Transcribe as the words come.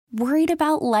Worried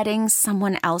about letting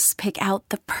someone else pick out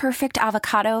the perfect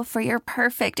avocado for your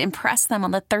perfect impress them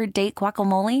on the third date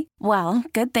guacamole? Well,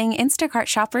 good thing Instacart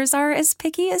shoppers are as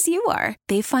picky as you are.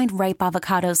 They find ripe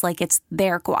avocados like it's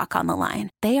their guac on the line.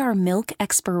 They are milk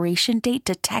expiration date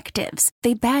detectives.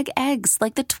 They bag eggs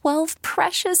like the 12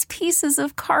 precious pieces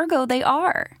of cargo they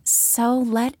are. So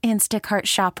let Instacart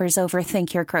shoppers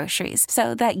overthink your groceries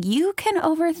so that you can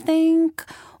overthink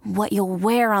what you'll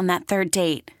wear on that third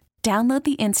date. Download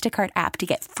the Instacart app to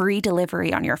get free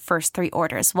delivery on your first 3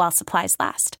 orders while supplies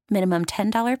last. Minimum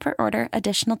 $10 per order.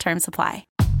 Additional terms apply.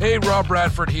 Hey, Rob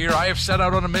Bradford here. I have set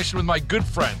out on a mission with my good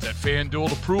friends at FanDuel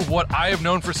to prove what I have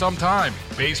known for some time.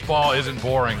 Baseball isn't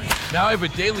boring. Now I have a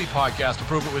daily podcast to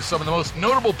prove it with some of the most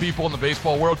notable people in the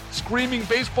baseball world, screaming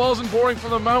baseball isn't boring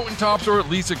from the mountaintops, or at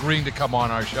least agreeing to come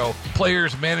on our show.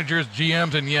 Players, managers,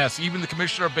 GMs, and yes, even the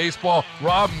commissioner of baseball,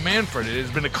 Rob Manfred. It has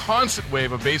been a constant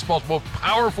wave of baseball's most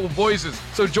powerful voices.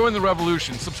 So join the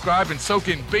revolution. Subscribe and soak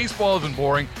in Baseball Isn't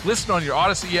Boring. Listen on your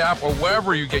Odyssey app or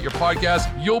wherever you get your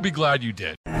podcasts. You'll be glad you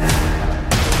did.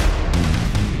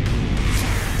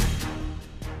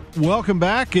 Welcome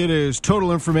back. It is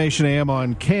Total Information AM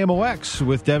on KMOX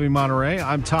with Debbie Monterey.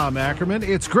 I'm Tom Ackerman.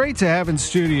 It's great to have in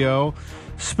studio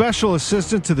Special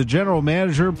Assistant to the General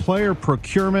Manager, Player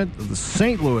Procurement of the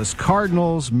St. Louis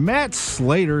Cardinals. Matt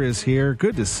Slater is here.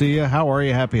 Good to see you. How are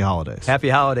you? Happy holidays. Happy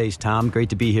holidays, Tom. Great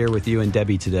to be here with you and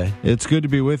Debbie today. It's good to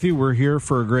be with you. We're here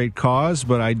for a great cause,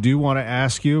 but I do want to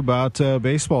ask you about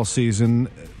baseball season.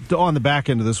 On the back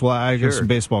end of this, well, I have some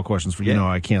baseball questions for you. Know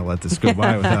I can't let this go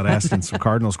by without asking some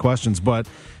Cardinals questions. But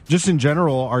just in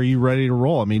general, are you ready to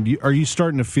roll? I mean, are you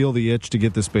starting to feel the itch to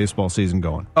get this baseball season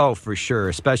going? Oh, for sure,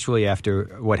 especially after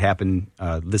what happened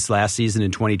this last season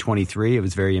in 2023. It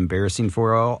was very embarrassing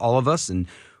for all of us, and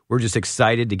we're just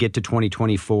excited to get to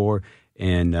 2024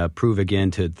 and prove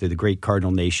again to the great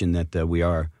Cardinal Nation that we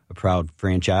are a proud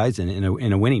franchise and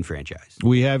a winning franchise.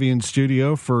 We have you in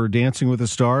studio for Dancing with the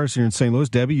Stars here in St. Louis.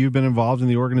 Debbie, you've been involved in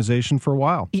the organization for a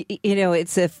while. You know,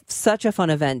 it's such a fun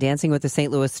event, Dancing with the St.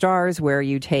 Louis Stars, where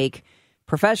you take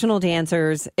professional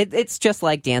dancers. It's just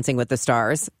like Dancing with the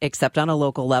Stars, except on a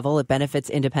local level. It benefits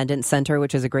Independence Center,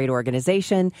 which is a great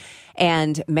organization.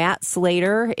 And Matt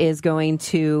Slater is going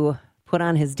to put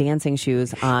on his dancing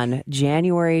shoes on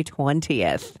January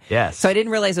 20th. Yes. So I didn't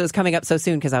realize it was coming up so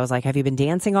soon because I was like, have you been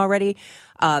dancing already?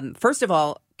 First of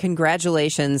all,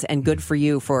 congratulations and good for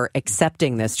you for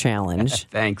accepting this challenge.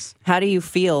 Thanks. How do you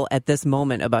feel at this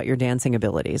moment about your dancing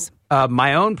abilities?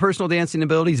 My own personal dancing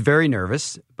abilities, very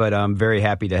nervous, but I'm very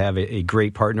happy to have a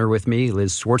great partner with me,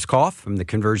 Liz Schwarzkopf from the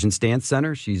Convergence Dance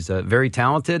Center. She's very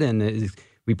talented, and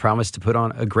we promise to put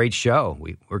on a great show.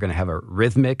 We're going to have a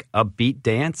rhythmic, upbeat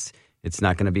dance. It's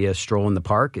not going to be a stroll in the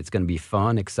park. It's going to be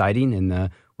fun, exciting, and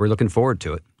we're looking forward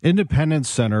to it. Independence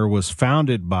Center was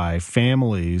founded by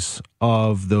families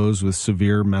of those with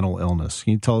severe mental illness.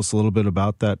 Can you tell us a little bit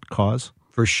about that cause?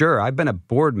 For sure. I've been a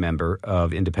board member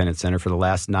of Independence Center for the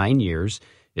last 9 years.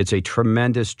 It's a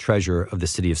tremendous treasure of the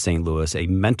city of St. Louis, a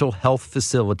mental health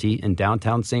facility in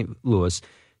downtown St. Louis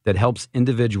that helps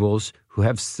individuals who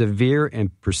have severe and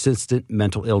persistent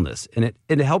mental illness. And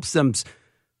it helps them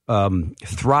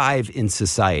thrive in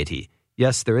society.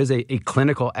 Yes, there is a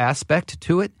clinical aspect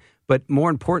to it, but more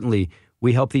importantly,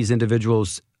 we help these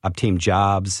individuals obtain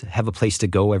jobs, have a place to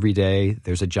go every day.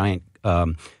 There's a giant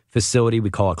facility we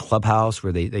call a clubhouse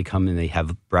where they come and they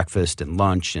have breakfast and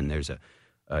lunch, and there's a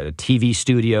TV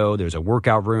studio, there's a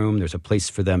workout room, there's a place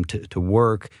for them to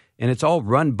work, and it's all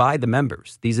run by the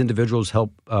members. These individuals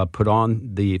help put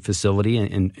on the facility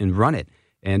and run it.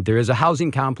 And there is a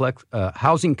housing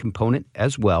component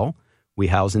as well. We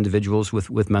house individuals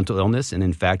with mental illness, and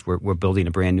in fact, we're building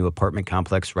a brand new apartment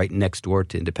complex right next door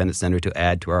to Independence Center to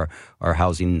add to our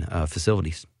housing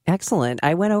facilities. Excellent.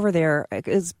 I went over there.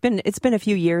 It's been a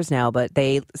few years now, but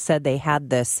they said they had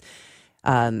this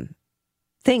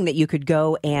thing that you could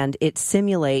go and it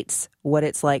simulates what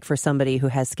it's like for somebody who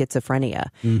has schizophrenia.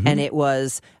 Mm-hmm. And it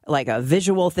was like a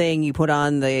visual thing. You put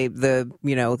on the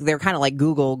they're kind of like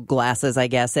Google glasses, I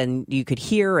guess, and you could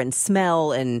hear and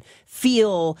smell and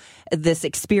feel this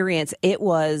experience. It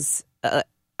was,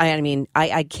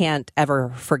 I can't ever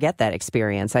forget that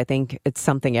experience. I think it's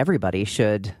something everybody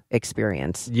should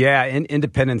experience. Yeah,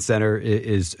 Independence Center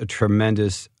is a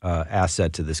tremendous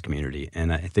asset to this community.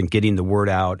 And I think getting the word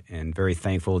out, and very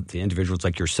thankful to individuals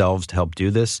like yourselves to help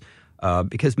do this,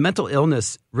 because mental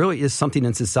illness really is something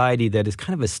in society that is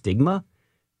kind of a stigma.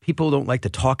 People don't like to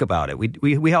talk about it.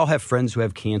 We all have friends who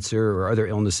have cancer or other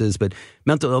illnesses, but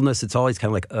mental illness, it's always kind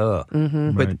of like,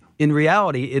 Mm-hmm. But Right. in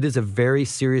reality, it is a very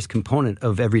serious component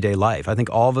of everyday life. I think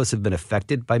all of us have been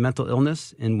affected by mental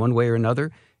illness in one way or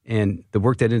another, And the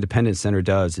work that Independence Center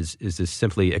does is just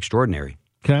simply extraordinary.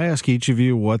 Can I ask each of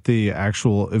you what the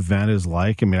actual event is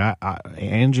like? I mean,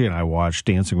 Angie and I watched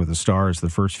Dancing with the Stars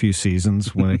the first few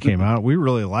seasons when it came out. We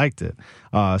really liked it.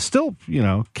 Still,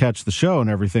 catch the show and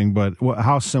everything, but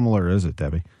how similar is it,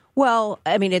 Debbie? Well,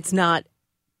 I mean, it's not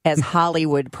as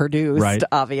Hollywood produced, right,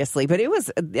 obviously, but I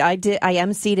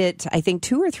emceed it, I think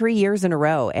 2 or 3 years in a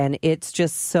row, and it's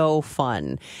just so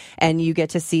fun. And you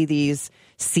get to see these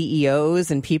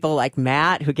CEOs and people like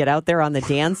Matt who get out there on the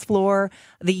dance floor.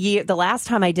 The last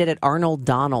time I did it, Arnold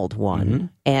Donald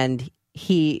won, and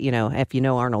he, if you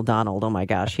know Arnold Donald, oh my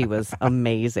gosh, he was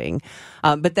amazing.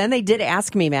 But then they did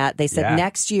ask me, Matt, they said,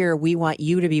 next year we want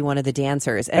you to be one of the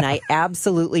dancers. And I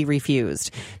absolutely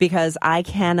refused because I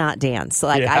cannot dance.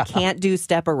 I can't do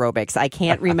step aerobics. I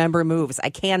can't remember moves. I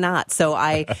cannot. So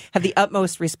I have the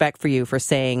utmost respect for you for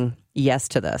saying yes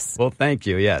to this. Well, thank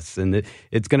you. Yes. And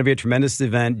it's going to be a tremendous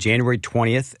event, January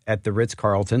 20th at the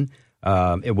Ritz-Carlton.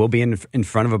 It will be in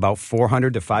front of about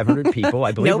 400 to 500 people.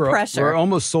 I believe we're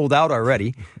almost sold out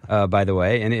already, by the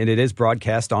way, and it is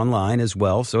broadcast online as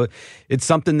well. So it's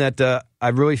something that I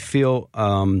really feel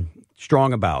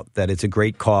strong about, that it's a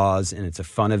great cause and it's a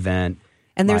fun event.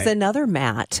 And there's another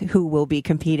Matt who will be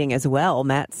competing as well,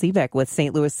 Matt Seebeck with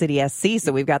St. Louis City SC.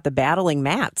 So we've got the battling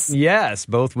Matts. Yes,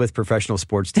 both with professional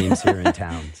sports teams here in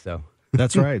town. So.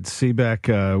 That's right.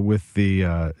 Seebeck with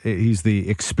he's the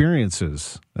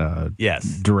experiences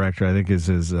director. I think he's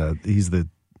the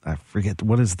I forget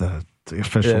what is the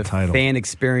official title. Fan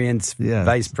experience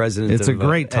vice president. It's a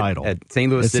great title at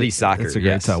St. Louis City Soccer. It's a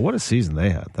great title. What a season they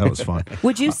had. That was fun.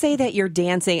 Would you say that you're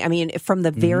dancing? I mean, from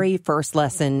the very first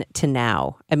lesson to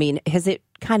now. I mean, has it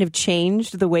kind of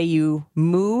changed the way you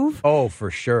move? Oh, for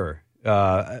sure.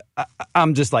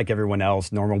 I'm just like everyone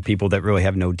else, normal people that really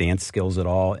have no dance skills at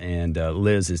all. And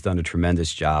Liz has done a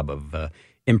tremendous job of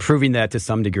improving that to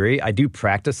some degree. I do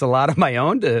practice a lot of my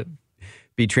own, to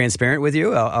be transparent with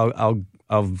you. I'll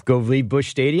go leave Busch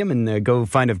Stadium and go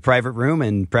find a private room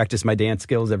and practice my dance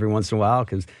skills every once in a while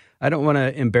because I don't want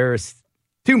to embarrass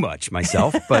too much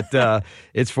myself, but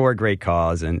it's for a great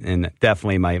cause, and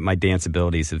definitely my dance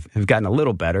abilities have gotten a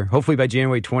little better. Hopefully by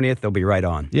January 20th, they'll be right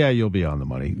on. Yeah, you'll be on the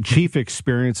money. Chief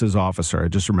Experiences Officer. I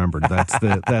just remembered that's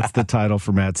the title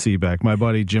for Matt Seebeck. My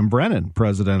buddy Jim Brennan,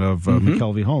 president of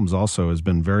McKelvey Homes, also has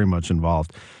been very much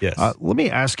involved. Yes. Let me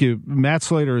ask you, Matt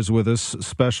Slater is with us,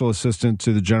 special assistant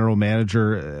to the general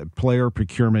manager, player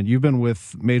procurement. You've been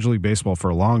with Major League Baseball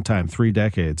for a long time, 3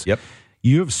 decades. Yep.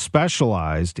 You've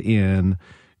specialized in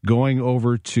going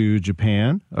over to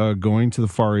Japan, going to the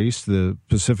Far East, the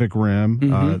Pacific Rim,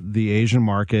 the Asian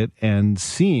market, and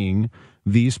seeing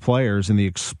these players in the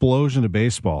explosion of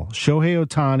baseball. Shohei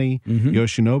Ohtani,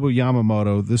 Yoshinobu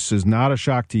Yamamoto, this is not a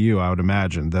shock to you, I would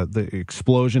imagine, that the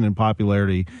explosion in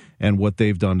popularity and what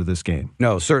they've done to this game.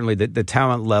 No, certainly the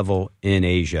talent level in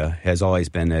Asia has always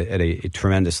been at a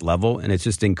tremendous level, and it's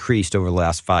just increased over the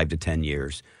last 5 to 10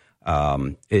 years.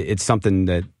 It's something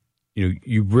that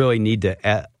you really need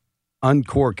to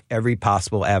uncork every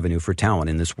possible avenue for talent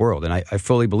in this world, and I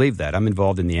fully believe that. I'm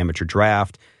involved in the amateur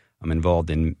draft. I'm involved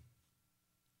in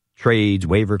trades,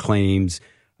 waiver claims,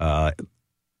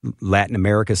 Latin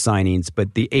America signings,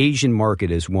 but the Asian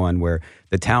market is one where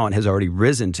the talent has already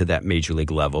risen to that major league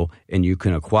level, and you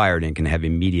can acquire it and can have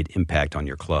immediate impact on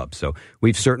your club. So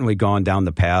we've certainly gone down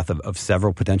the path of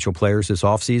several potential players this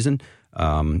offseason.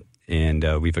 And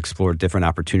we've explored different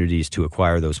opportunities to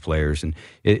acquire those players. And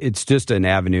it's just an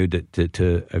avenue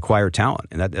to acquire talent.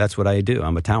 And that's what I do.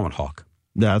 I'm a talent hawk.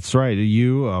 That's right.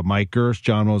 You, Mike Gersh,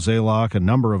 John Mozeliak, a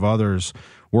number of others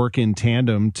work in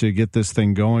tandem to get this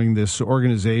thing going. This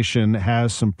organization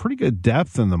has some pretty good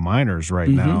depth in the minors right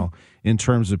now in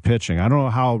terms of pitching. I don't know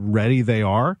how ready they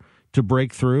are to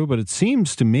break through, but it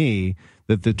seems to me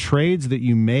that the trades that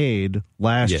you made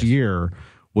last year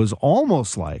was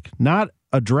almost like, not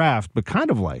a draft, but kind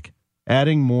of like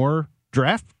adding more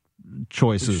draft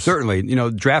choices. Certainly.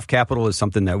 Draft capital is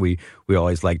something that we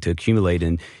always like to accumulate.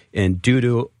 And due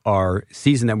to our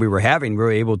season that we were having, we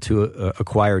were able to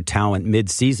acquire talent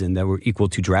mid-season that were equal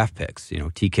to draft picks.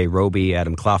 TK Roby,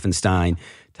 Adam Kloffenstein,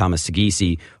 Thomas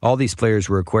Segisi, all these players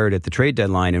were acquired at the trade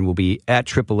deadline and will be at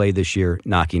AAA this year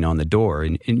knocking on the door.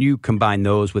 And you combine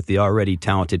those with the already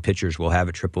talented pitchers we'll have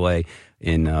at AAA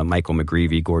in Michael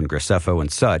McGreevy, Gordon Graceffo, and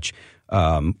such.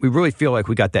 We really feel like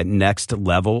we got that next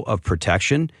level of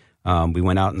protection. We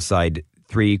went out and signed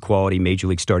 3 quality Major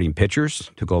League starting pitchers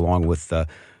to go along with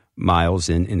Miles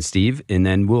and Steve, and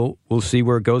then we'll see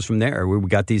where it goes from there. We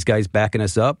got these guys backing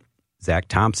us up. Zach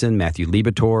Thompson, Matthew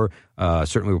Libator,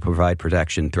 certainly will provide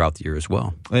protection throughout the year as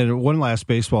well. And one last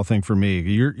baseball thing for me.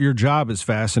 Your job is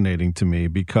fascinating to me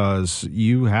because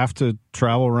you have to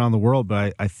travel around the world,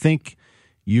 but I think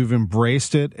you've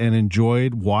embraced it and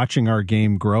enjoyed watching our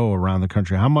game grow around the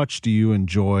country. How much do you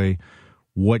enjoy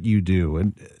what you do,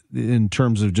 and in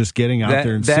terms of just getting out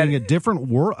there and seeing a different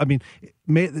world? I mean,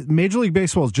 Major League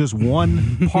Baseball is just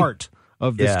one part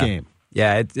of this game.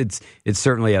 Yeah, it's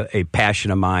certainly a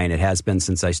passion of mine. It has been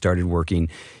since I started working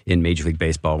in Major League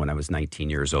Baseball when I was 19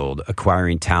 years old,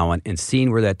 acquiring talent and seeing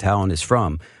where that talent is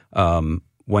from.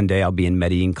 One day I'll be in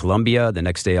Medellin, Colombia. The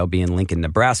next day I'll be in Lincoln,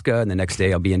 Nebraska. And the next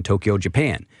day I'll be in Tokyo,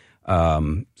 Japan.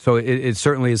 So it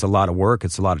certainly is a lot of work.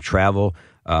 It's a lot of travel.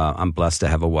 I'm blessed to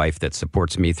have a wife that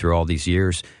supports me through all these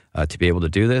years to be able to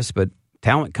do this. But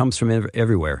talent comes from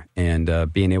everywhere,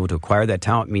 and being able to acquire that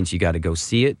talent means you got to go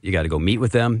see it. You got to go meet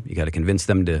with them. You got to convince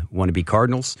them to want to be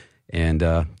Cardinals, and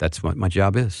that's what my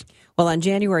job is. Well, on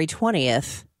January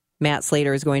 20th, Matt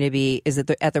Slater is going to be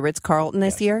at the Ritz-Carlton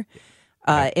this year,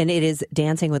 and it is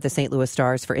Dancing with the St. Louis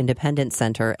Stars for Independence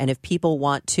Center. And if people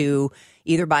want to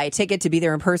either buy a ticket to be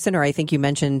there in person, or I think you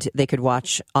mentioned they could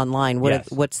watch online,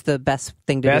 what's the best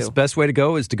thing to do? Best way to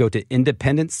go is to go to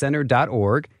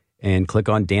independencecenter.org and click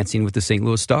on Dancing with the St.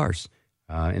 Louis Stars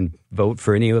and vote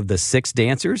for any of the 6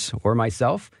 dancers or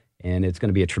myself. And it's going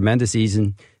to be a tremendous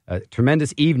evening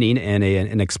and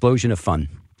an explosion of fun.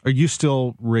 Are you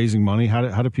still raising money? How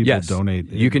do people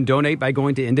donate? You can donate by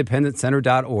going to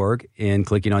independencecenter.org and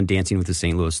clicking on Dancing with the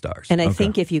St. Louis Stars. And I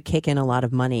think if you kick in a lot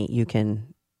of money, you can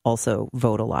also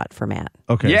vote a lot for Matt.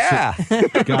 Okay. Yeah. So,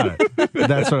 got it.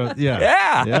 That's what.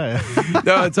 Yeah.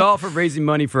 No, it's all for raising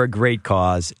money for a great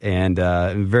cause, and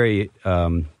I'm very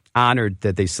honored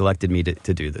that they selected me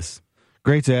to do this.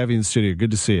 Great to have you in the studio. Good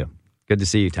to see you. Good to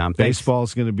see you, Tom. Thanks.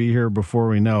 Baseball's going to be here before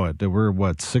we know it. We're,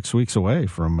 6 weeks away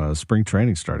from spring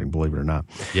training starting, believe it or not.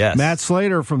 Yes. Matt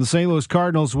Slater from the St. Louis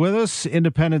Cardinals with us.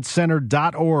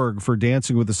 Independencecenter.org for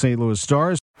Dancing with the St. Louis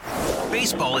Stars.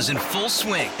 Baseball is in full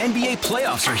swing. NBA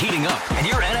playoffs are heating up, and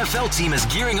your NFL team is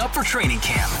gearing up for training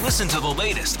camp. Listen to the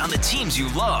latest on the teams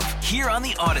you love here on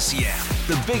the Odyssey app.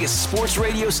 The biggest sports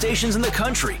radio stations in the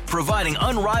country, providing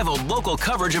unrivaled local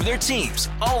coverage of their teams,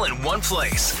 all in one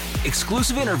place.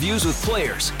 Exclusive interviews with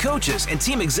players, coaches, and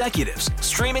team executives,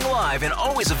 streaming live and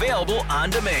always available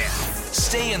on demand.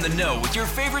 Stay in the know with your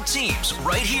favorite teams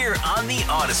right here on the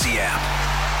Odyssey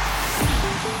app.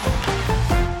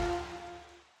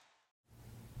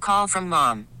 Call from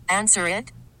mom. Answer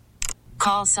it.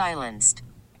 Call silenced.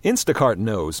 Instacart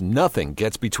knows nothing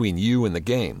gets between you and the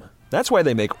game. That's why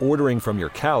they make ordering from your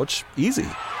couch easy.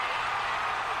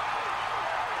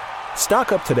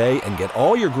 Stock up today and get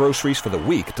all your groceries for the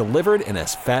week delivered in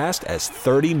as fast as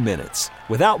 30 minutes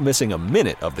without missing a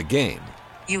minute of the game.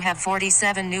 You have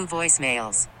 47 new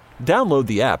voicemails. Download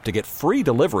the app to get free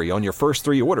delivery on your first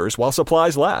 3 orders while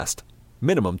supplies last.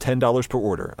 Minimum $10 per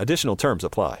order. Additional terms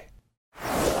apply.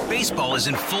 Baseball is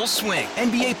in full swing.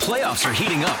 NBA playoffs are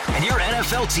heating up, and your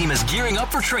NFL team is gearing up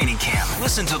for training camp.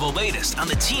 Listen to the latest on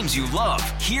the teams you love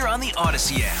here on the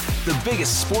Odyssey app. The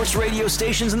biggest sports radio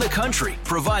stations in the country,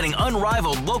 providing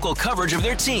unrivaled local coverage of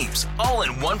their teams, all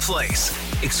in one place.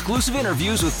 Exclusive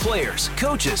interviews with players,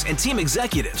 coaches, and team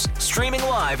executives, streaming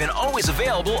live and always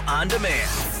available on demand.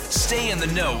 Stay in the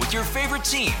know with your favorite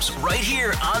teams right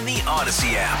here on the Odyssey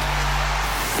app.